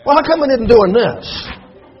 Well, how come it isn't doing this?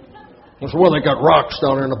 Well, they got rocks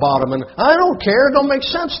down there in the bottom. And I don't care. It don't make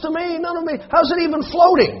sense to me. None of me. How's it even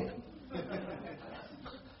floating?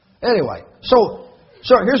 Anyway, so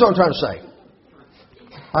here's what I'm trying to say.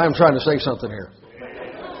 I am trying to say something here.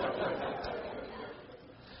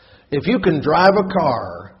 If you can drive a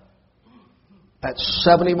car at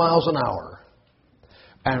 70 miles an hour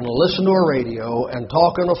and listen to a radio and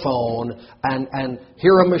talk on a phone and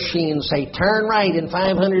hear a machine say, turn right in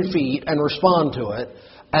 500 feet and respond to it,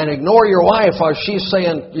 and ignore your wife while she's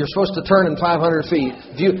saying you're supposed to turn in 500 feet,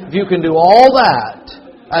 if you can do all that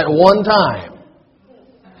at one time,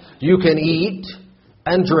 You can eat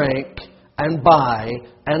and drink and buy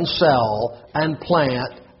and sell and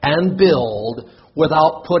plant and build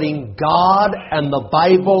without putting God and the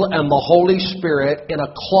Bible and the Holy Spirit in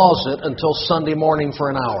a closet until Sunday morning for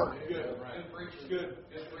an hour.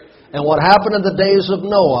 And what happened in the days of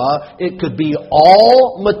Noah, it could be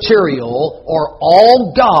all material or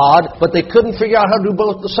all God, but they couldn't figure out how to do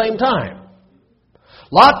both at the same time.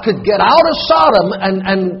 Lot could get out of Sodom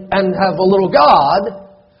and have a little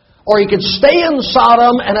God, or he could stay in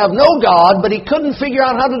Sodom and have no God, but he couldn't figure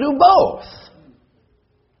out how to do both.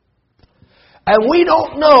 And we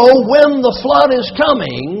don't know when the flood is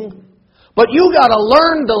coming, but you got to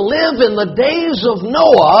learn to live in the days of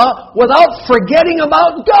Noah without forgetting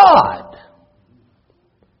about God.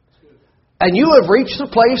 And you have reached the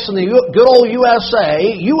place in the good old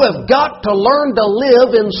USA, you have got to learn to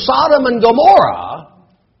live in Sodom and Gomorrah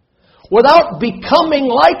without becoming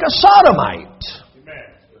like a Sodomite.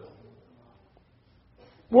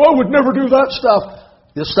 Well, I would never do that stuff.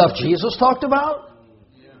 The stuff Jesus talked about?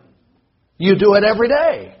 You do it every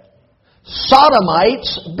day.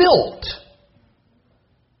 Sodomites built.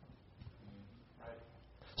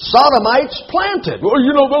 Sodomites planted. Well,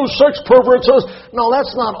 you know, those sex perverts. No,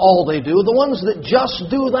 that's not all they do. The ones that just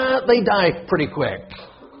do that, they die pretty quick.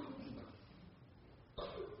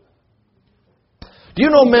 Do you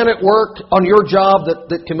know men at work on your job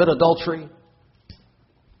that commit adultery?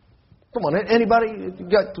 Come on, anybody? You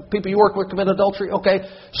got people you work with commit adultery? Okay.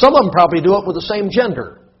 Some of them probably do it with the same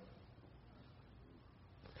gender.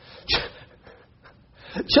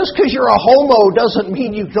 Just because you're a homo doesn't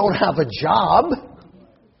mean you don't have a job.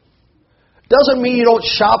 Doesn't mean you don't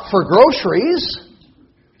shop for groceries.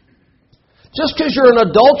 Just because you're an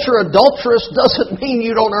adulterer, adulteress doesn't mean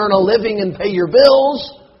you don't earn a living and pay your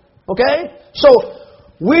bills. Okay? So,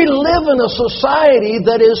 we live in a society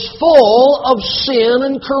that is full of sin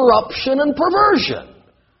and corruption and perversion.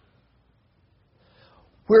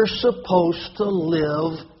 We're supposed to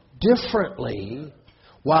live differently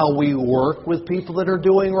while we work with people that are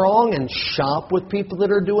doing wrong and shop with people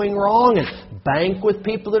that are doing wrong and bank with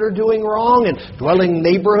people that are doing wrong and dwelling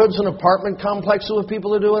neighborhoods and apartment complexes with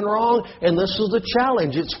people that are doing wrong. And this is the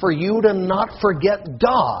challenge. It's for you to not forget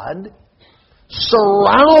God,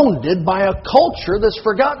 surrounded by a culture that's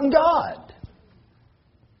forgotten God.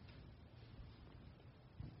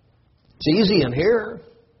 It's easy in here.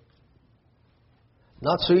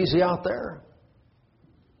 Not so easy out there.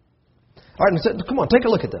 All right, come on, take a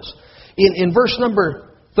look at this. In verse number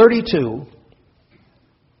 32,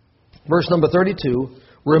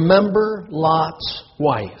 remember Lot's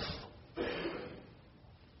wife.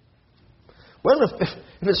 Well, if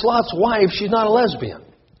it's Lot's wife, she's not a lesbian.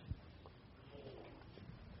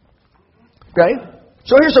 Okay?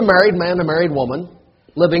 So here's a married man and a married woman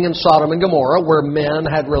living in Sodom and Gomorrah where men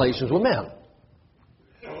had relations with men.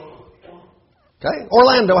 Okay?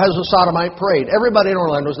 Orlando has a sodomite parade. Everybody in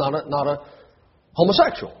Orlando is not a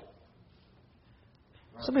homosexual.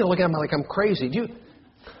 Some people look at me like I'm crazy.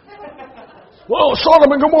 Well,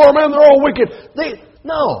 Sodom and Gomorrah, man, they're all wicked.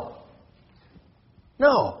 No.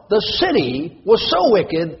 The city was so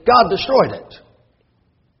wicked, God destroyed it.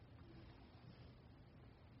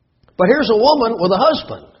 But here's a woman with a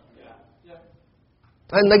husband.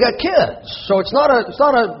 And they got kids. So it's not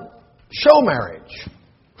a show marriage.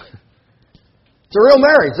 It's a real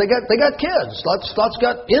marriage. They got kids. Lot's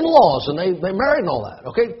got in-laws, and they married and all that.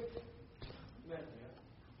 Okay?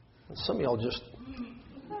 Some of y'all just...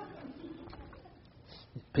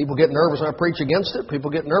 People get nervous when I preach against it. People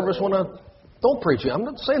get nervous when I don't preach it. I'm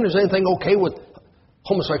not saying there's anything okay with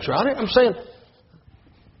homosexuality. I'm saying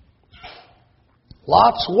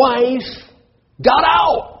Lot's wife got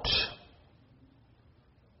out.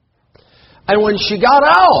 And when she got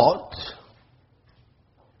out...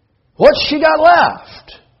 what's she got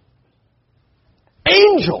left?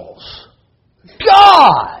 Angels.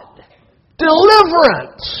 God.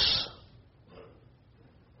 Deliverance.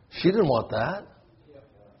 She didn't want that.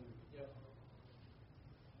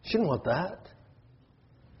 She didn't want that.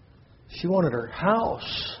 She wanted her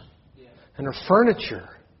house and her furniture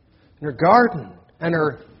and her garden and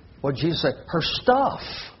her, what Jesus said, her stuff.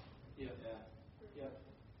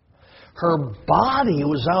 Her body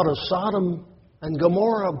was out of Sodom and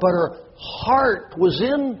Gomorrah, but her heart was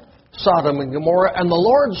in Sodom and Gomorrah. And the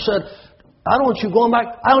Lord said, I don't want you going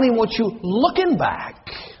back. I don't even want you looking back.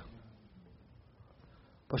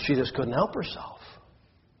 But she just couldn't help herself.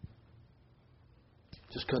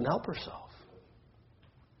 Just couldn't help herself.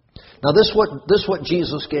 Now this is what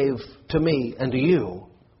Jesus gave to me and to you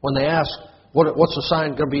when they asked, what's the sign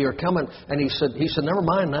going to be your coming? And he said, never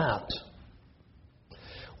mind that.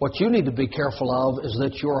 What you need to be careful of is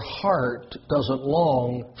that your heart doesn't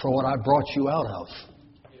long for what I brought you out of.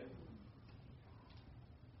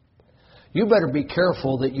 You better be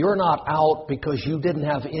careful that you're not out because you didn't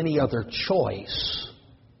have any other choice.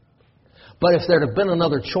 But if there'd have been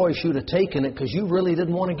another choice, you'd have taken it because you really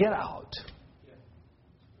didn't want to get out.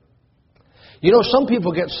 You know, some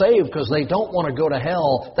people get saved because they don't want to go to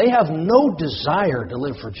hell. They have no desire to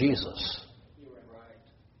live for Jesus.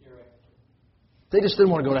 They just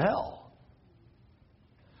didn't want to go to hell.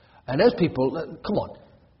 And as people, come on.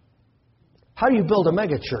 How do you build a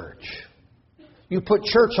mega church? You put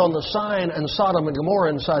church on the sign and Sodom and Gomorrah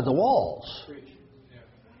inside the walls.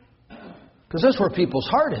 Because that's where people's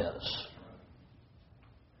heart is.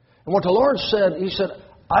 And what the Lord said, He said,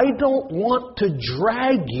 I don't want to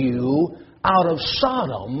drag you out of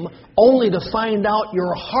Sodom only to find out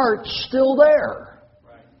your heart's still there.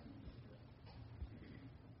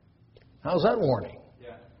 How's that warning?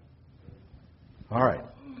 All right.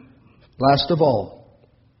 Last of all,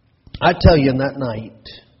 I tell you in that night,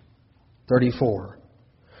 34,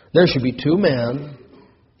 there should be 2 men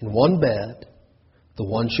in one bed. The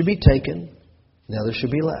one should be taken, the other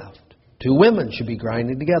should be left. 2 women should be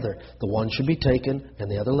grinding together. The one should be taken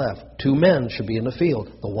and the other left. 2 men should be in the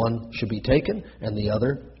field. The one should be taken and the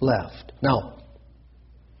other left. Now,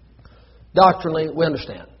 doctrinally, we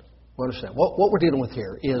understand. What we're dealing with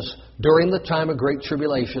here is during the time of great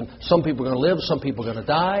tribulation, some people are going to live, some people are going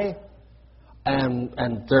to die, and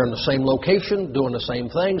they're in the same location, doing the same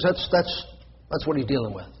things. That's what He's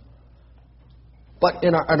dealing with. But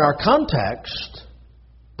in our context,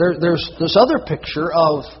 there's this other picture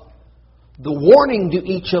of the warning to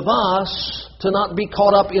each of us to not be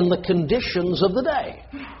caught up in the conditions of the day.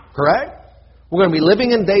 Correct? We're going to be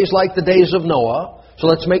living in days like the days of Noah. So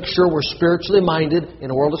let's make sure we're spiritually minded in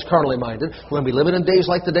a world that's carnally minded. We're going to be living in days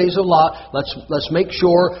like the days of Lot. Let's make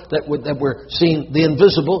sure that we're seeing the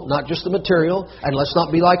invisible, not just the material. And let's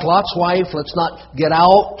not be like Lot's wife. Let's not get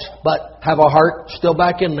out, but have our heart still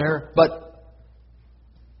back in there. But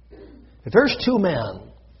if there's 2 men,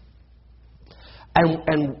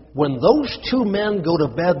 and when those 2 men go to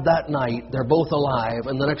bed that night, they're both alive,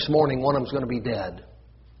 and the next morning one of them's going to be dead.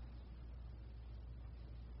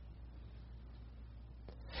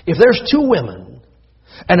 If there's 2 women,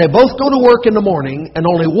 and they both go to work in the morning, and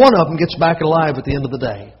only one of them gets back alive at the end of the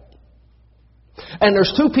day, and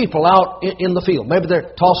there's 2 people out in the field, maybe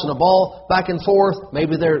they're tossing a ball back and forth,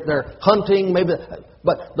 maybe they're hunting,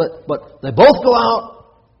 but they both go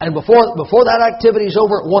out, and before that activity's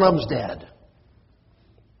over, one of them's dead.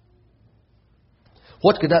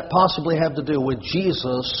 What could that possibly have to do with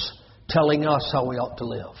Jesus telling us how we ought to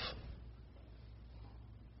live?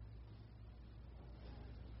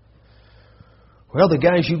 Well, the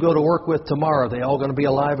guys you go to work with tomorrow, are they all going to be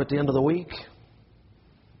alive at the end of the week?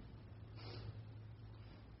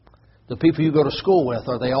 The people you go to school with,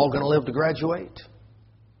 are they all going to live to graduate?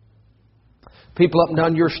 People up and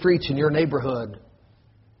down your streets in your neighborhood,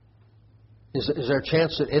 is there a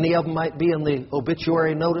chance that any of them might be in the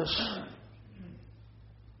obituary notice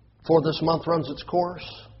before this month runs its course?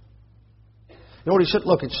 You know what he said?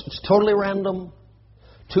 Look, it's totally random.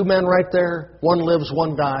 2 men right there. One lives,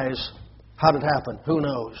 one dies. How did it happen? Who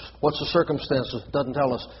knows? What's the circumstances? Doesn't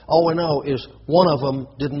tell us. All we know is one of them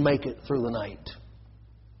didn't make it through the night.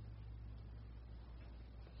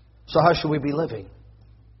 So how should we be living?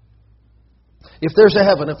 If there's a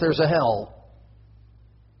heaven, if there's a hell,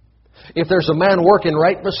 if there's a man working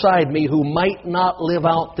right beside me who might not live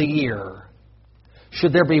out the year,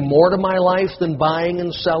 should there be more to my life than buying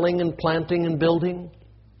and selling and planting and building?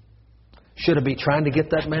 Should I be trying to get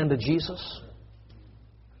that man to Jesus?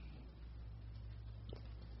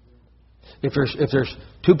 If there's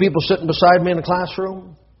 2 people sitting beside me in a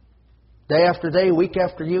classroom, day after day, week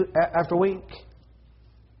after week,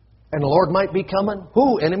 and the Lord might be coming,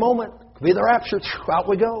 any moment, could be the rapture, out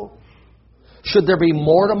we go. Should there be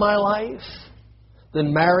more to my life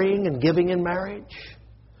than marrying and giving in marriage?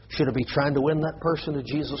 Should I be trying to win that person to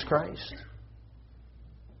Jesus Christ?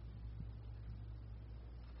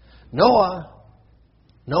 Noah,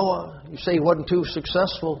 you say he wasn't too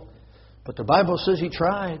successful, but the Bible says he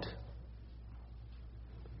tried.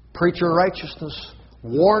 Preacher of righteousness,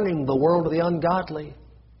 warning the world of the ungodly.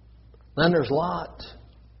 Then there's Lot.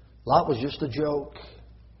 Lot was just a joke.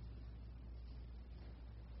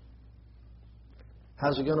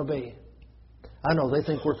 How's it going to be? I know they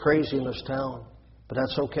think we're crazy in this town, but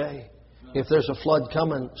that's okay. If there's a flood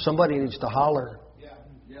coming, somebody needs to holler.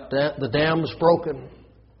 The dam's broken.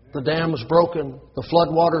 The dam's broken. The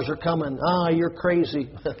flood waters are coming. You're crazy.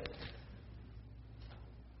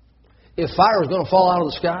 If fire was going to fall out of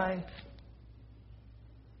the sky,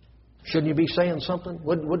 Shouldn't you be saying something?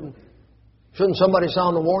 Shouldn't somebody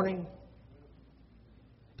sound a warning?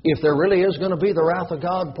 If there really is going to be the wrath of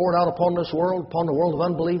God poured out upon this world, upon the world of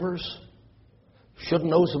unbelievers, shouldn't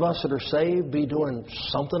those of us that are saved be doing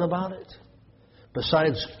something about it?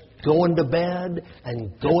 Besides going to bed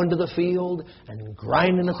and going to the field and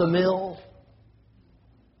grinding at the mill?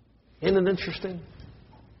 Isn't it interesting?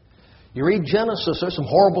 You read Genesis, there's some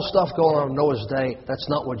horrible stuff going on in Noah's day. That's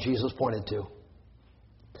not what Jesus pointed to.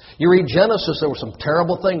 You read Genesis, there were some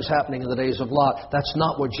terrible things happening in the days of Lot. That's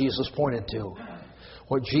not what Jesus pointed to.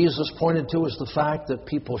 What Jesus pointed to is the fact that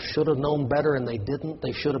people should have known better and they didn't.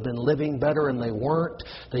 They should have been living better and they weren't.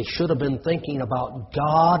 They should have been thinking about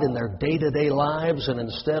God in their day-to-day lives, and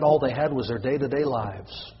instead all they had was their day-to-day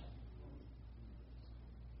lives.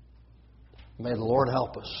 May the Lord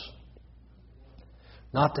help us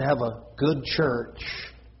not to have a good church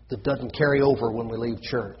that doesn't carry over when we leave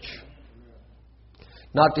church.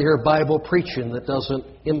 Not to hear Bible preaching that doesn't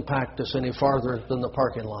impact us any farther than the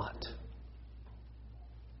parking lot.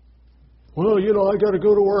 Well, I got to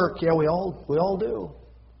go to work. Yeah, we all do.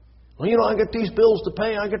 Well, I got these bills to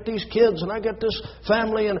pay. I got these kids, and I got this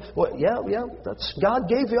family, and that's God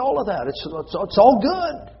gave you all of that. It's all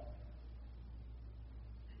good.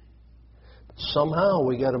 But somehow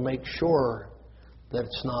we got to make sure that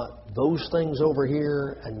it's not those things over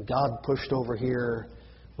here and God pushed over here.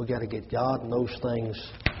 We got to get God and those things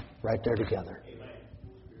right there together.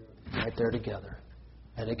 Right there together.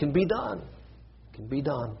 And it can be done. It can be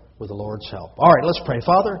done with the Lord's help. All right, let's pray.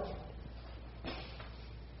 Father,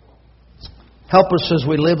 help us as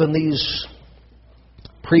we live in these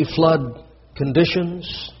pre-flood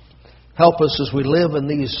conditions. Help us as we live in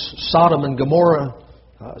these Sodom and Gomorrah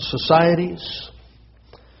societies.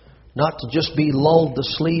 Not to just be lulled to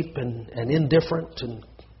sleep and indifferent and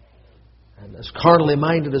as carnally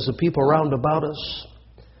minded as the people around about us.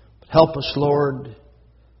 Help us, Lord,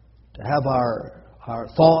 to have our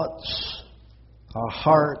thoughts, our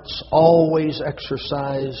hearts always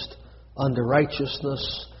exercised unto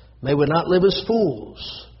righteousness. May we not live as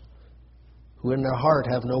fools who in their heart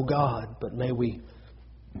have no God, but may we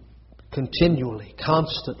continually,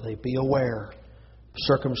 constantly be aware of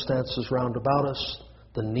circumstances round about us,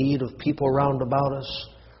 the need of people round about us,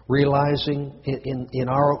 realizing in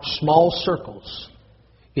our small circles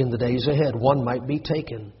in the days ahead, one might be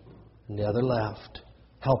taken and the other left.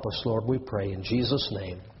 Help us, Lord, we pray. In Jesus'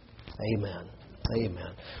 name, amen.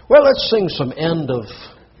 Amen. Well, let's sing some end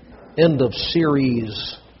of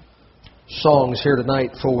series songs here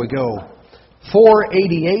tonight before we go.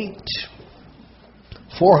 488,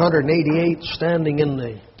 standing in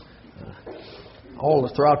the all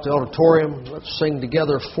throughout the auditorium. Let's sing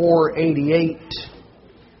together 488.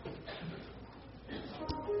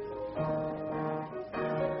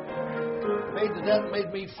 Paid the debt,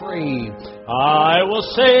 made me free. I will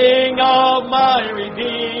sing of my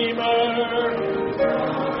Redeemer,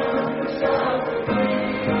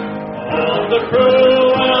 of the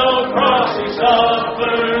cruel cross He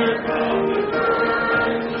suffered.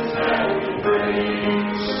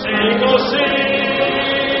 Sing, oh sing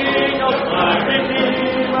of my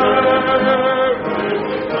Redeemer.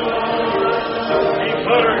 He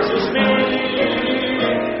purchased me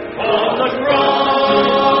on the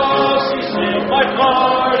cross. He saved my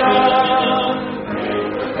pardon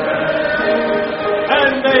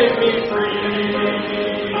and made me free.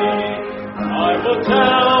 I will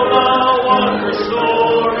tell the wondrous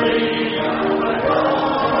story.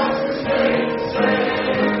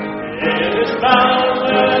 It is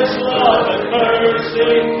boundless love and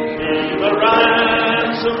mercy, He the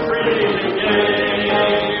ransom freely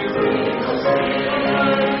gave.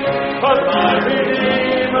 But my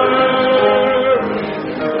Redeemer,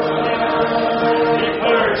 He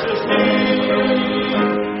purchased me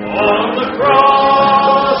on the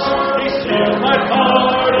cross. He sealed my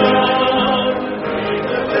pardon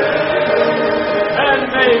and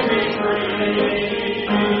made me free.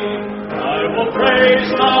 I will praise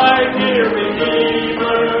my dear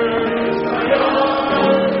Redeemer.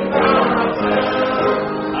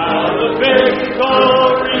 How the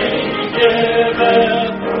victory He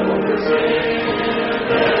giveth.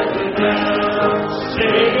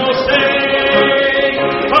 Sing, oh sing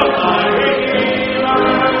of my Redeemer.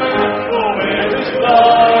 For in His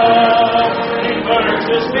blood He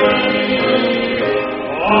purchased me.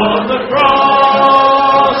 On the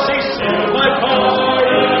cross He sealed my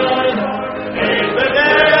pardon, paid the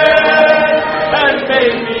debt, and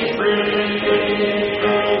made me free.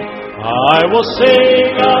 I will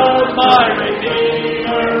sing of my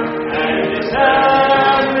Redeemer and His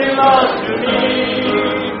heavenly love to me.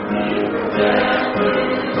 He will never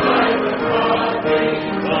find the cross,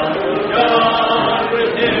 but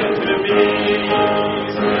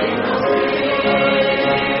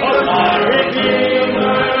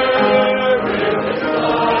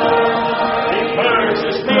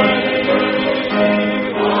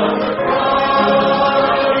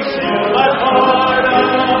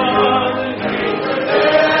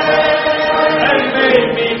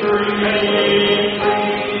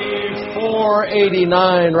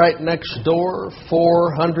 489 right next door.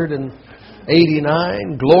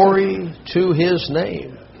 489. Glory to His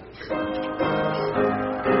name.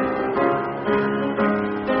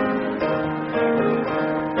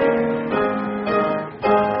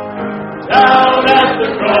 Down at the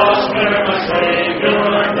cross where my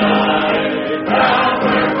Savior died, down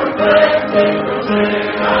where for cleansing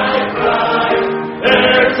sin I cried,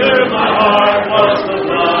 there to my heart was the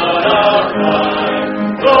blood applied.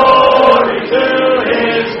 Glory to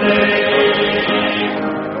His name,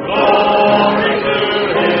 glory to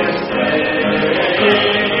His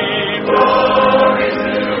name, glory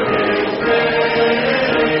to His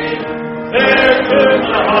name. There to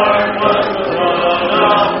my heart was the blood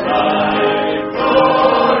applied.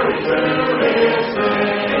 Glory to His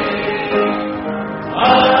name. I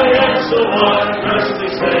am so wondrously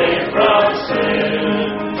saved from sin.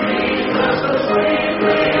 Jesus the sweet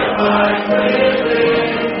way of life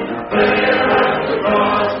within. There at the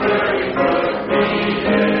cross where He put me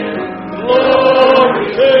in. Glory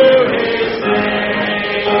to His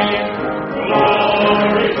name.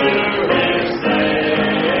 Glory to His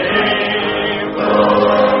name.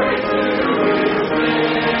 Glory to His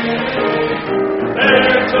name.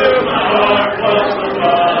 There to my heart was the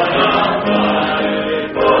blood applied.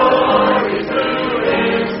 Glory to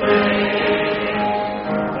His name.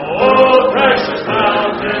 Oh, precious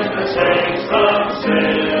fountain that saves from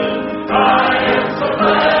sin. I am so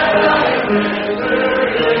glad I have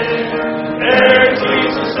entered in. There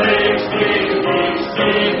Jesus saves me, keeps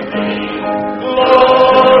me clean.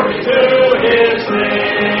 Glory to His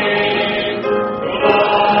name.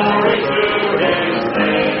 Glory to His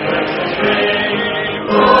name.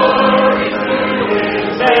 Glory to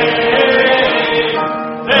His name.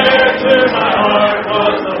 There to my heart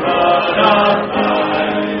was the blood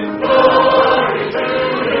applied. Glory to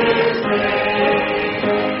His name.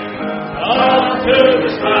 Unto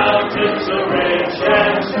this mountain so rich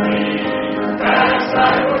and sweet, cast I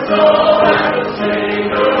for soul at the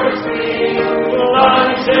Savior's feet.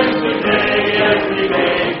 Plunge in today and be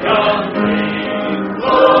made complete.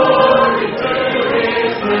 Glory to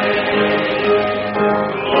His name.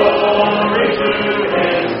 Glory to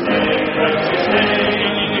His name. Precious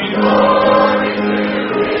name. Glory to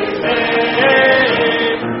His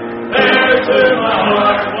name. There to my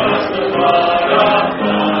heart was the blood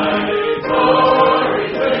applied. Glory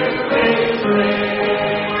to His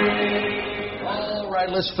name. All right,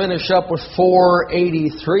 let's finish up with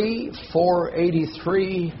 483.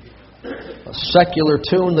 483, a secular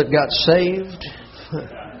tune that got saved.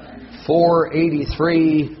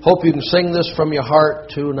 483. Hope you can sing this from your heart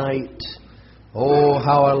tonight. Oh,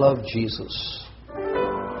 how I love Jesus.